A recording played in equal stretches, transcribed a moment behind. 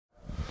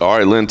All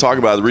right, Lynn, talk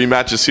about it. The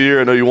rematch is here.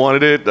 I know you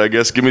wanted it. I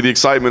guess give me the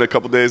excitement a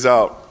couple days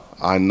out.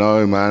 I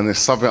know, man. It's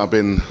something I've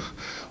been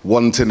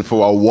wanting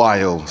for a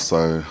while,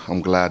 so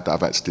I'm glad that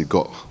I've actually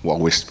got what I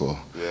wished for.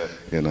 Yeah.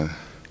 You know.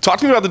 Talk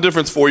to me about the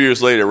difference 4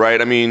 years later, right?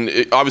 I mean,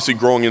 obviously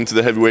growing into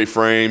the heavyweight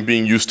frame,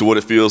 being used to what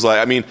it feels like.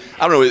 I mean,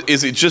 I don't know,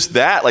 is it just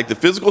that, like the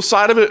physical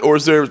side of it, or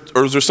is there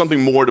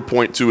something more to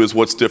point to as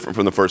what's different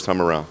from the first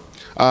time around?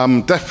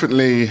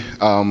 Definitely,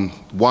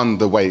 one,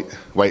 the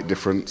weight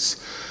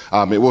difference.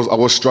 I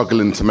was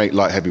struggling to make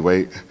light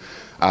heavyweight,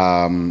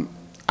 and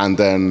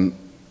then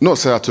not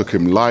say I took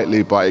him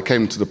lightly, but it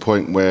came to the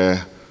point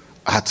where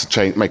I had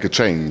to make a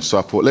change. So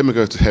I thought, let me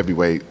go to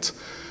heavyweight.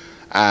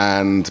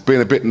 And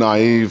being a bit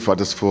naive, I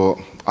just thought,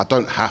 I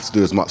don't have to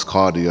do as much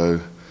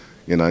cardio,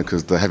 you know,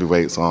 because the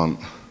heavyweights aren't,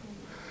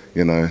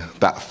 you know,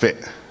 that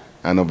fit.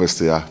 And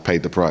obviously I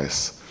paid the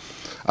price.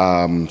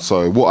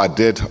 So what I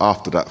did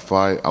after that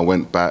fight, I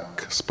went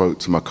back, spoke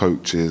to my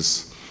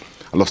coaches.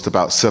 I lost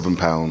about 7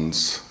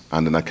 pounds,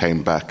 and then I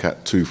came back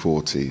at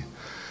 240.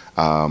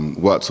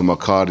 Worked on my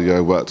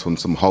cardio, worked on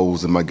some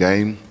holes in my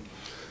game.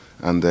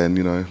 And then,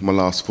 you know, my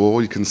last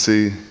 4, you can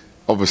see,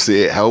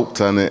 obviously it helped,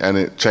 and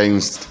it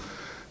changed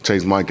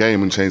my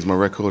game and changed my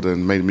record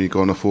and made me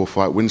go on a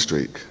 4-fight win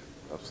streak.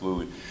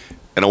 Absolutely.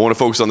 And I want to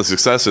focus on the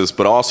successes,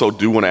 but I also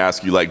do want to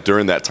ask you, like,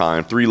 during that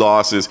time, 3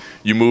 losses,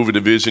 you move a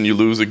division, you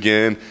lose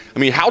again. I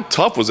mean, how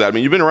tough was that? I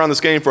mean, you've been around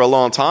this game for a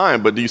long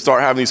time, but do you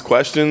start having these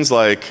questions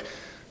like,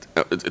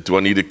 do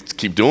I need to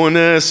keep doing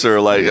this? Or,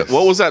 like, yes.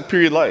 What was that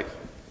period like?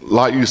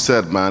 Like you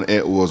said, man,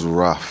 it was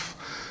rough.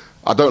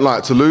 I don't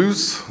like to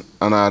lose,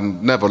 and I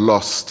never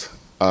lost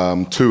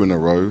 2 in a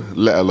row,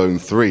 let alone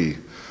 3.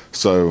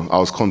 So I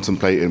was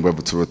contemplating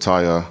whether to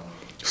retire,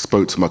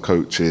 spoke to my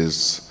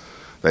coaches.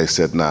 They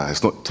said, nah,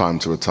 it's not time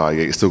to retire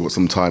yet. You still got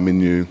some time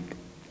in you.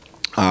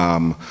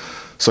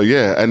 So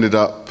yeah, ended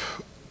up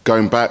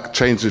going back,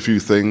 changed a few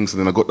things,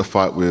 and then I got the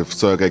fight with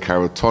Sergey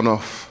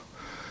Karatonov.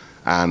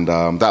 And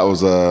that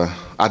was I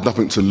had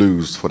nothing to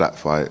lose for that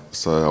fight.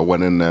 So I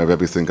went in there with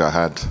everything I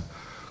had,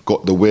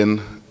 got the win,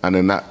 and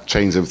then that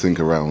changed everything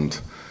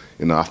around.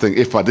 You know, I think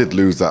if I did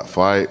lose that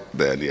fight,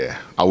 then yeah,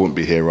 I wouldn't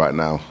be here right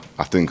now.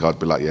 I think I'd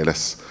be like, yeah,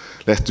 let's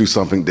do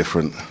something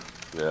different.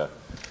 Yeah.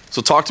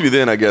 So talk to me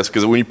then, I guess,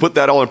 because when you put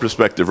that all in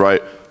perspective,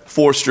 right?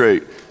 4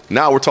 straight.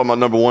 Now we're talking about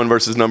number 1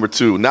 versus number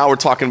 2. Now we're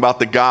talking about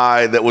the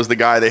guy that was the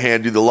guy that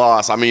handed you the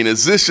loss. I mean,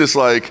 is this just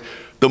like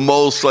the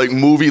most like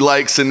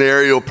movie-like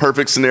scenario,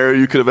 perfect scenario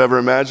you could have ever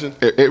imagined?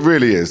 It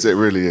really is. It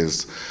really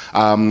is.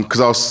 Because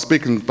I was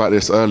speaking about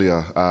this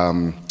earlier.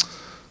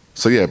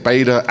 So yeah,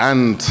 Bader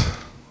and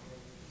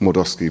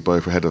Moldavsky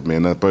both ahead of me,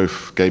 and they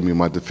both gave me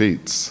my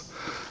defeats.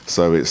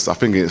 So I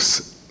think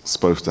it's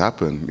supposed to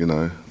happen, you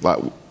know, like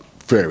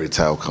fairy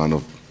tale kind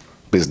of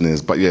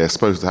business. But yeah, it's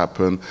supposed to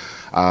happen.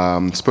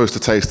 Supposed to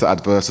taste the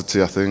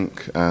adversity, I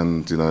think,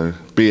 and you know,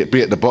 be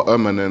at the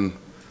bottom and then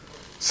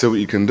see what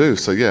you can do.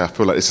 So yeah, I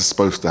feel like this is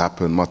supposed to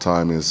happen. My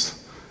time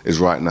is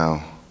right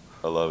now.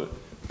 I love it.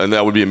 And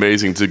that would be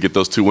amazing to get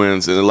those 2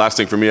 wins. And the last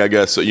thing for me, I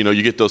guess, you know,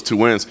 you get those 2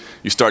 wins,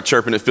 you start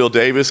chirping at Phil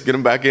Davis, get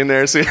him back in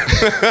there. See?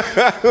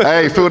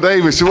 Hey, Phil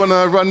Davis, you want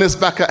to run this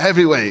back at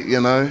heavyweight, you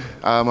know?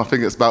 I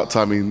think it's about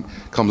time he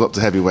comes up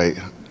to heavyweight.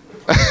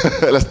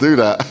 Let's do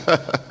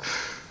that.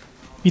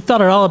 You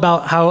thought at all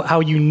about how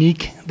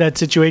unique that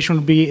situation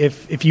would be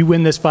if you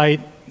win this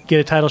fight, get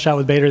a title shot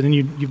with Bader, then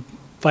you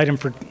fight him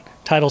for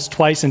titles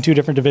twice in 2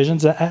 different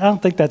divisions? I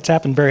don't think that's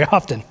happened very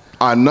often.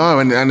 I know,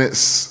 and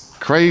it's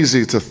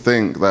crazy to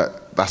think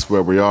that that's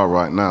where we are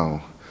right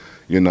now,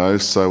 you know?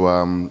 So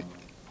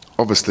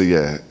obviously,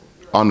 yeah,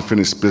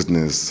 unfinished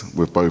business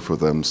with both of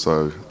them.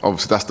 So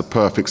obviously that's the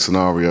perfect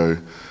scenario.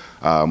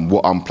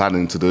 What I'm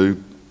planning to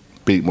do,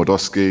 beat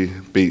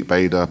Moldavsky, beat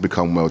Bader,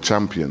 become world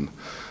champion.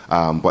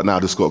 But now I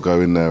just got to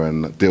go in there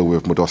and deal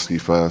with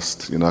Moldavsky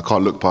first. You know, I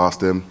can't look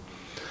past him.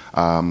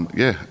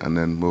 Yeah, and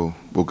then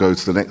we'll go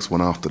to the next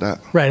one after that.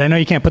 Right. I know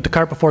you can't put the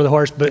cart before the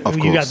horse, but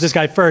you got this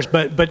guy first.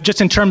 But just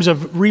in terms of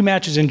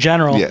rematches in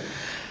general, yeah.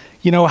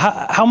 You know,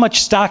 how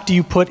much stock do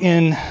you put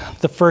in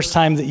the first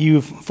time that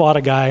you've fought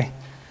a guy,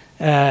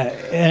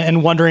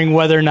 and wondering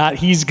whether or not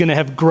he's going to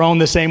have grown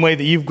the same way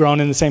that you've grown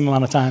in the same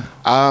amount of time?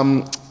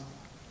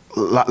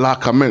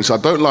 Like I mentioned,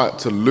 I don't like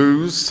to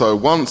lose. So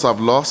once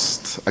I've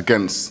lost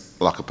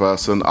against like a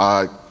person,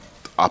 I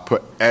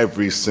put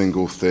every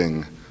single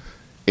thing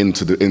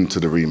into the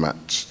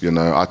rematch. You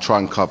know, I try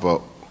and cover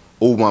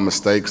all my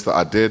mistakes that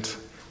I did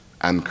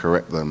and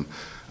correct them.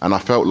 And I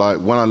felt like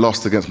when I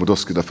lost against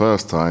Moldavsky the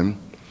first time,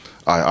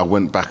 I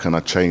went back and I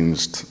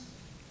changed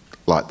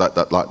like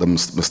the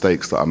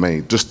mistakes that I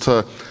made, just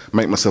to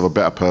make myself a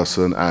better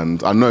person.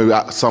 And I know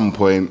at some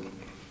point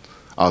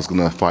I was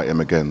gonna fight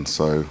him again.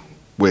 So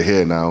we're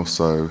here now.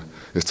 So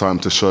it's time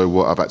to show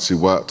what I've actually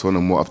worked on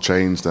and what I've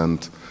changed,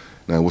 and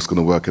you know, what's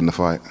gonna work in the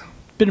fight.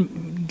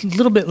 Been a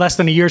little bit less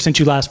than a year since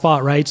you last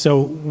fought, right?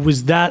 So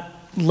was that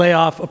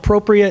layoff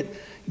appropriate,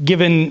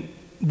 given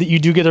that you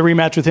do get a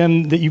rematch with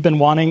him that you've been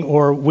wanting,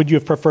 or would you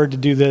have preferred to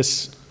do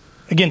this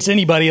against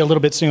anybody a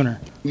little bit sooner?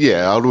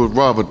 Yeah, I would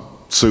rather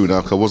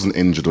sooner, 'cause I wasn't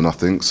injured or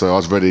nothing, so I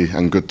was ready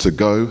and good to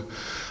go.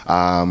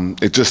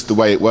 It's just the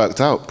way it worked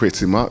out,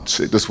 pretty much.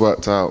 It just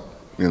worked out,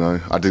 you know.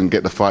 I didn't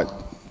get the fight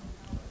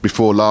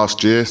before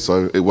last year,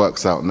 so it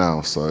works out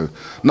now. So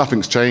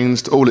nothing's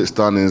changed. All it's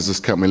done is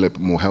just kept me a little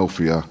bit more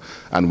healthier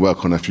and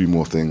work on a few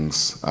more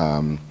things.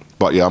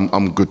 But yeah,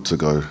 I'm good to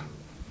go.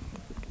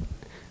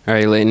 All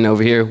right, Linton,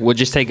 over here. We'll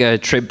just take a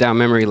trip down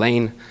memory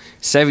lane.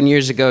 7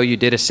 years ago, you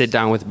did a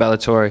sit-down with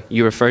Bellator.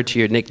 You referred to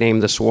your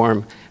nickname, The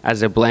Swarm,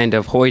 as a blend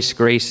of Royce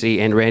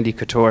Gracie and Randy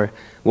Couture.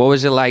 What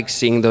was it like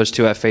seeing those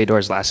two at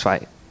Fedor's last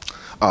fight?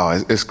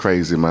 Oh, it's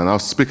crazy, man. I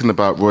was speaking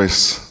about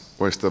Royce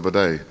the other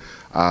day.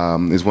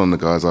 He's one of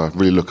the guys I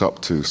really look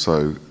up to.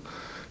 So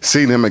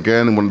seeing him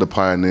again, one of the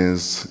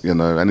pioneers, you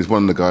know, and he's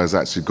one of the guys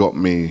that actually got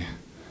me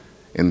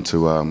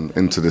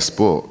into this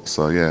sport.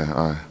 So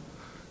yeah,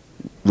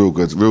 real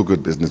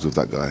good business with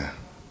that guy.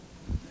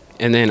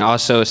 And then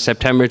also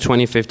September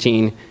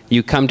 2015,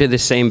 you come to the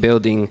same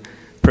building,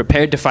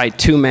 prepared to fight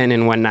two men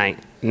in one night.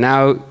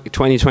 Now,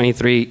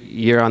 2023,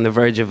 you're on the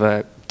verge of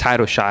a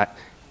title shot.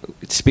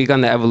 Speak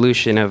on the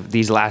evolution of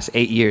these last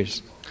 8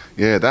 years.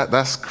 Yeah,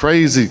 that's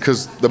crazy,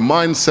 because the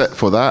mindset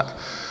for that,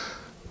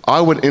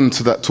 I went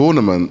into that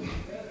tournament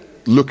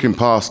looking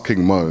past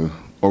King Mo,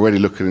 already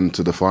looking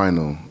into the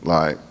final.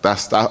 Like,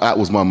 that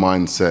was my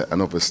mindset, and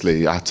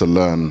obviously I had to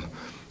learn,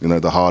 you know,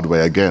 the hard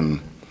way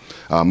again.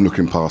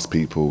 Looking past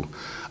people.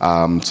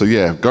 So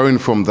yeah, going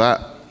from that,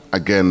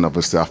 again,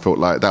 obviously I felt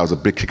like that was a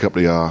big kick up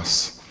the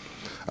arse.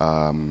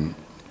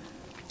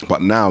 But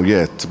now,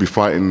 yeah, to be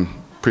fighting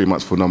pretty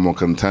much for #1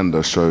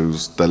 contender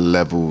shows the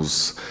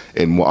levels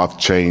in what I've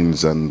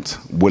changed and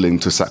willing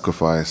to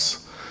sacrifice,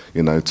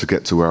 you know, to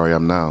get to where I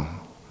am now.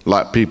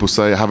 Like people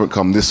say, I haven't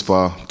come this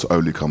far to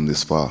only come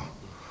this far.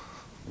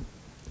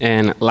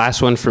 And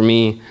last one for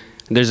me.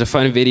 There's a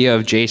fun video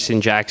of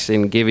Jason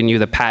Jackson giving you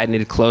the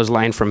patented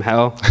clothesline from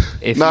hell.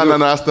 No,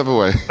 that's never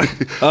way.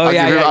 Oh,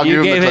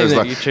 you gave him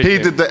that. He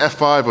did the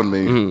F5 on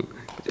me.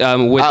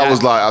 Mm-hmm. That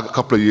was like a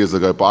couple of years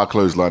ago, but I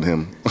clotheslined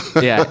him.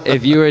 Yeah,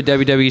 if you were a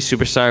WWE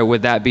superstar,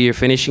 would that be your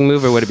finishing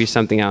move, or would it be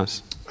something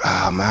else?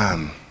 Ah,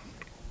 man.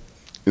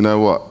 You know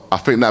what? I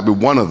think that'd be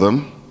one of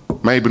them.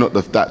 Maybe not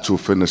the actual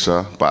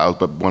finisher,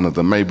 but one of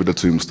them. Maybe the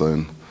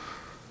tombstone.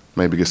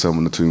 Maybe get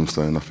someone the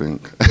tombstone, I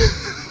think.